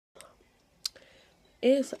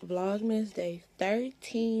It's Vlogmas Day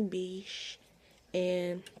 13, bish.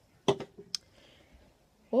 And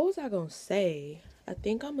what was I gonna say? I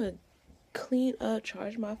think I'm gonna clean up,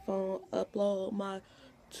 charge my phone, upload my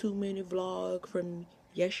 2-minute vlog from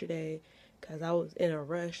yesterday because I was in a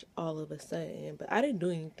rush all of a sudden. But I didn't do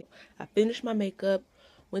anything. I finished my makeup,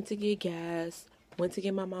 went to get gas, went to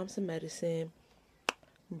get my mom some medicine,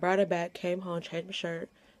 brought it back, came home, changed my shirt,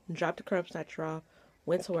 dropped the crumb snatcher off,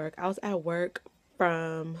 went to work. I was at work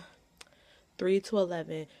from 3 to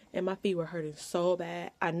 11 and my feet were hurting so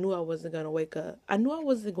bad. I knew I wasn't going to wake up. I knew I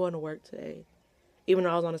wasn't going to work today, even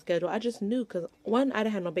though I was on a schedule. I just knew because, one, I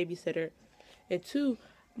didn't have no babysitter, and two,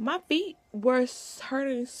 my feet were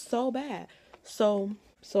hurting so bad. So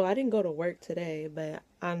I didn't go to work today, but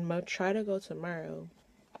I'm going to try to go tomorrow.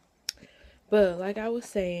 But like I was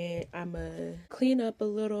saying, I'm going to clean up a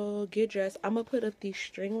little, get dressed. I'm going to put up these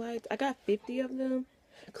string lights. I got 50 of them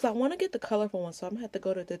because I want to get the colorful ones. So I'm going to have to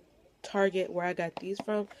go to the Target where I got these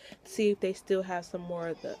from, see if they still have some more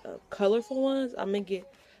of the colorful ones. I'm going to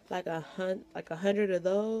get like 100 of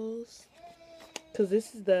those because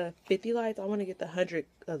this is the 50 lights. I want to get the 100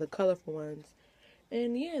 of the colorful ones.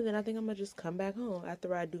 And yeah, then I think I'm going to just come back home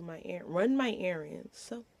after I do run my errands.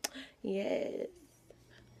 So, yes.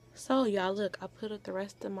 So, y'all, look, I put up the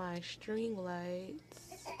rest of my string lights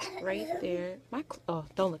right there. Oh,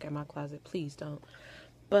 don't look at my closet. Please don't.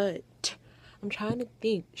 But I'm trying to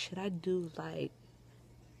think, should I do, like,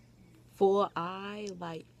 full eye,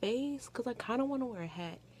 like, face? Because I kind of want to wear a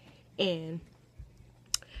hat. And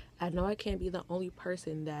I know I can't be the only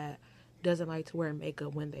person that doesn't like to wear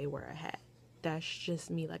makeup when they wear a hat. That's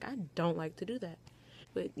just me. Like, I don't like to do that.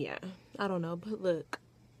 But, yeah, I don't know. But, look.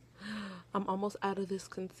 I'm almost out of this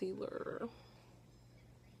concealer,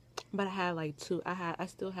 but I had like two. I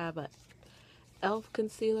still have a e.l.f.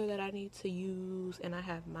 concealer that I need to use, and I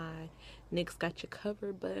have my NYX Got You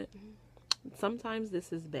Covered. But sometimes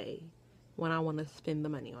this is bae when I want to spend the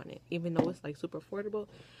money on it, even though it's like super affordable.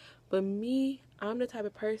 But me, I'm the type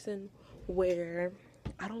of person where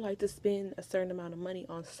I don't like to spend a certain amount of money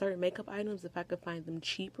on certain makeup items if I could find them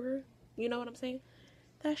cheaper. You know what I'm saying?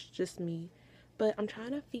 That's just me. But I'm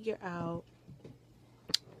trying to figure out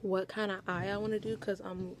what kind of eye I want to do because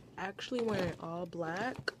I'm actually wearing all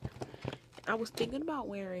black. I was thinking about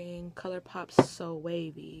wearing ColourPop's So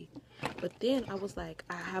Wavy. But then I was like,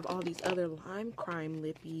 I have all these other Lime Crime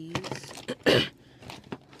lippies.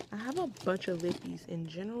 I have a bunch of lippies in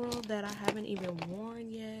general that I haven't even worn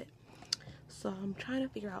yet. So I'm trying to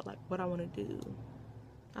figure out like what I want to do.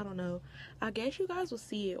 I don't know. I guess you guys will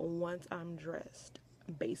see it once I'm dressed,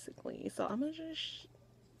 basically. So I'm gonna just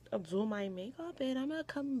do my makeup and I'm gonna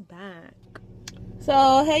come back.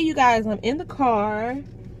 So hey you guys, I'm in the car.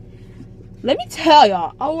 Let me tell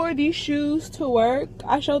y'all, I wore these shoes to work.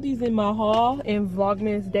 I showed these in my haul in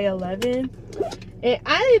Vlogmas Day 11, and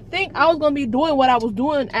I didn't think I was gonna be doing what I was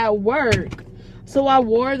doing at work. So I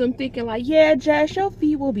wore them thinking like, yeah, Jess, your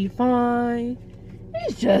feet will be fine.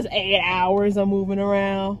 It's just 8 hours of moving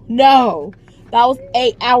around. No, that was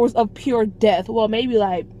 8 hours of pure death. Well, maybe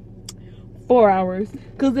like 4 hours.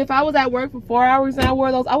 Because if I was at work for 4 hours and I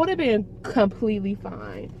wore those, I would have been completely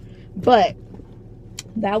fine. But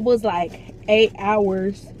that was like 8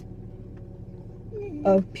 hours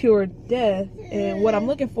of pure death. And what I'm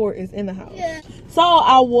looking for is in the house. So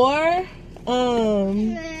I wore,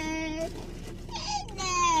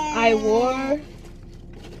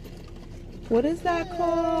 what is that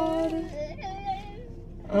called?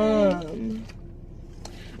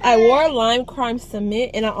 I wore Lime Crime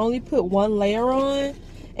Cement and I only put one layer on.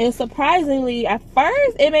 And surprisingly, at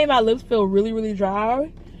first, it made my lips feel really, really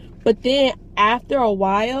dry. But then after a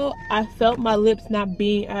while, I felt my lips not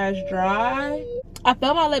being as dry.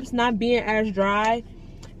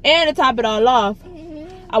 And to top it all off,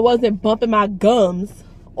 I wasn't bumping my gums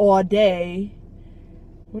all day.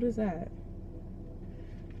 What is that?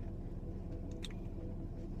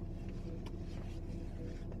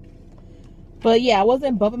 But yeah, I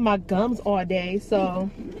wasn't bumping my gums all day,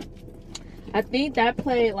 so I think that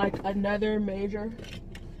played like another major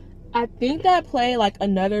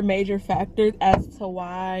factor as to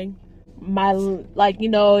why my, like, you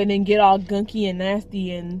know, and then get all gunky and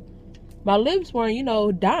nasty and my lips weren't, you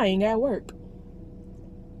know, dying at work.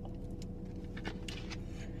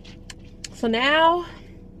 So now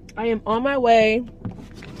I am on my way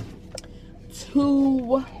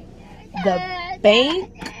to the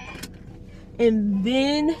bank and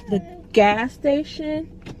then the gas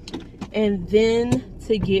station and then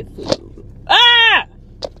to get food.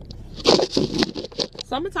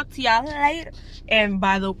 So I'm gonna talk to y'all later. And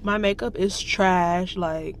my makeup is trash.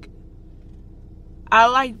 Like, I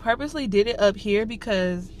like purposely did it up here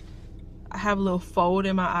because I have a little fold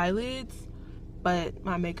in my eyelids, but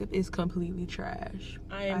my makeup is completely trash.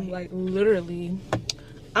 I am like literally,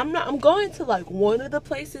 I'm going to like one of the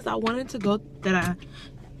places I wanted to go to,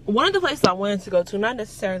 not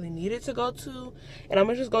necessarily needed to go to, and I'm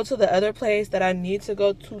gonna just go to the other place that I need to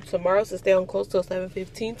go to tomorrow, so stay on close till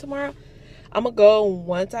 7:15 tomorrow. I'm gonna go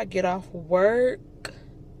once I get off work.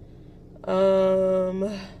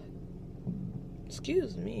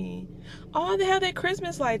 Excuse me. Oh, they have their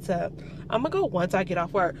Christmas lights up. I'm gonna go once I get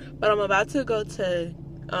off work, but I'm about to go to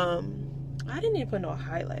I didn't even put no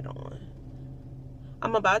highlight on.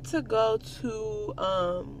 I'm about to go to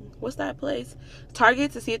what's that place?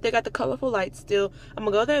 Target, to see if they got the colorful lights still. I'm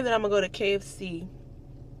gonna go there, and then I'm gonna go to KFC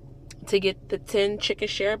to get the 10 chicken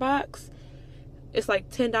share box. It's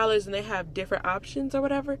like $10 and they have different options or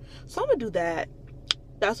whatever. So I'm gonna do that.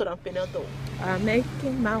 That's what I'm finna do. I'm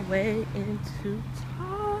making my way into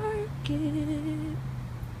Target.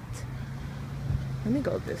 Let me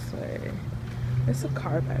go this way. There's a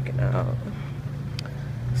car backing out.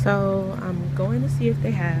 So I'm going to see if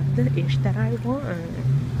they have the ish that I want.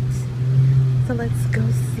 So let's go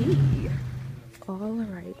see.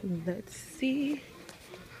 Alright, let's see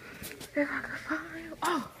if I can find.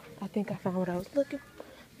 Oh, I think I found what I was looking for.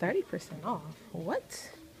 30% off.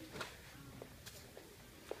 What?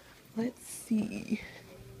 Let's see.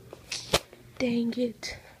 Dang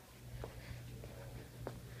it.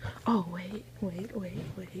 Oh, wait.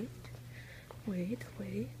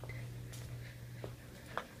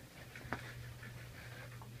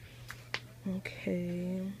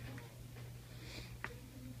 Okay.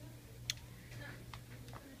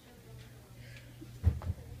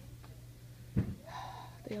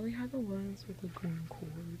 They only have the ones with the green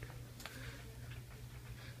cord.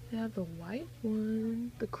 They have the white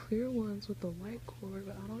one, the clear ones with the white cord,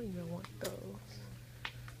 but I don't even want those.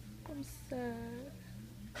 I'm sad.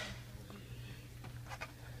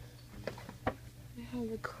 They have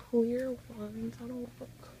the clear ones. I don't want the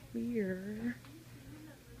clear,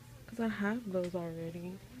 because I have those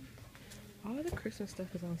already. All the Christmas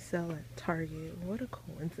stuff is on sale at Target. What a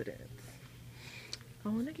coincidence. I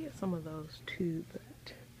want to get some of those too, but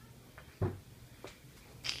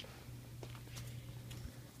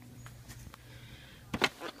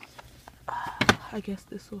I guess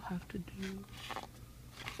this will have to do.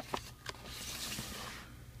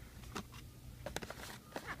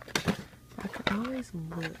 I can always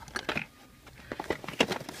look.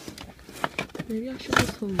 Maybe I should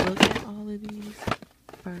just look at all of these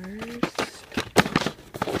first.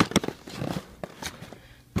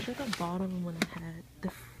 I should have bought them when I had the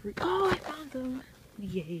fruit. Oh, I found them.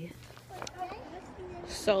 Yeah.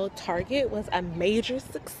 So Target was a major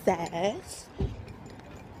success.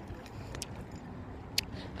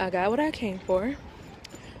 I got what I came for.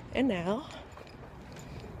 And now,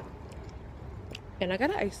 and I got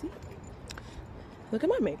an icy. Look at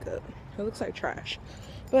my makeup. It looks like trash.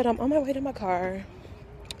 But I'm on my way to my car.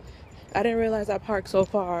 I didn't realize I parked so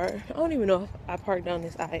far. I don't even know if I parked down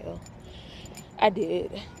this aisle. I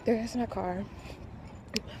did. There's my car.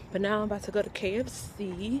 But now I'm about to go to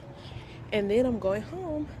KFC. And then I'm going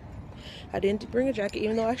home. I didn't bring a jacket,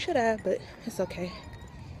 even though I should have, but it's okay.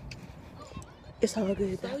 It's all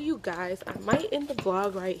good. So you guys, I might end the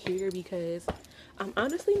vlog right here because I'm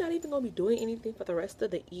honestly not even going to be doing anything for the rest of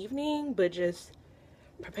the evening, but just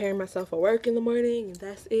preparing myself for work in the morning, and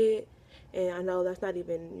that's it. And I know that's not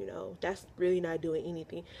even, you know, that's really not doing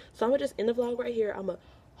anything. So I'm going to just end the vlog right here. I'm going to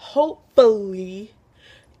hopefully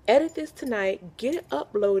edit this tonight, get it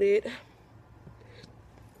uploaded,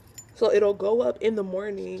 so it'll go up in the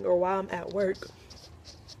morning or while I'm at work.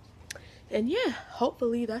 And yeah,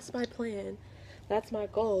 hopefully that's my plan. That's my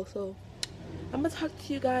goal. So I'm gonna talk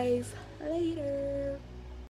to you guys later.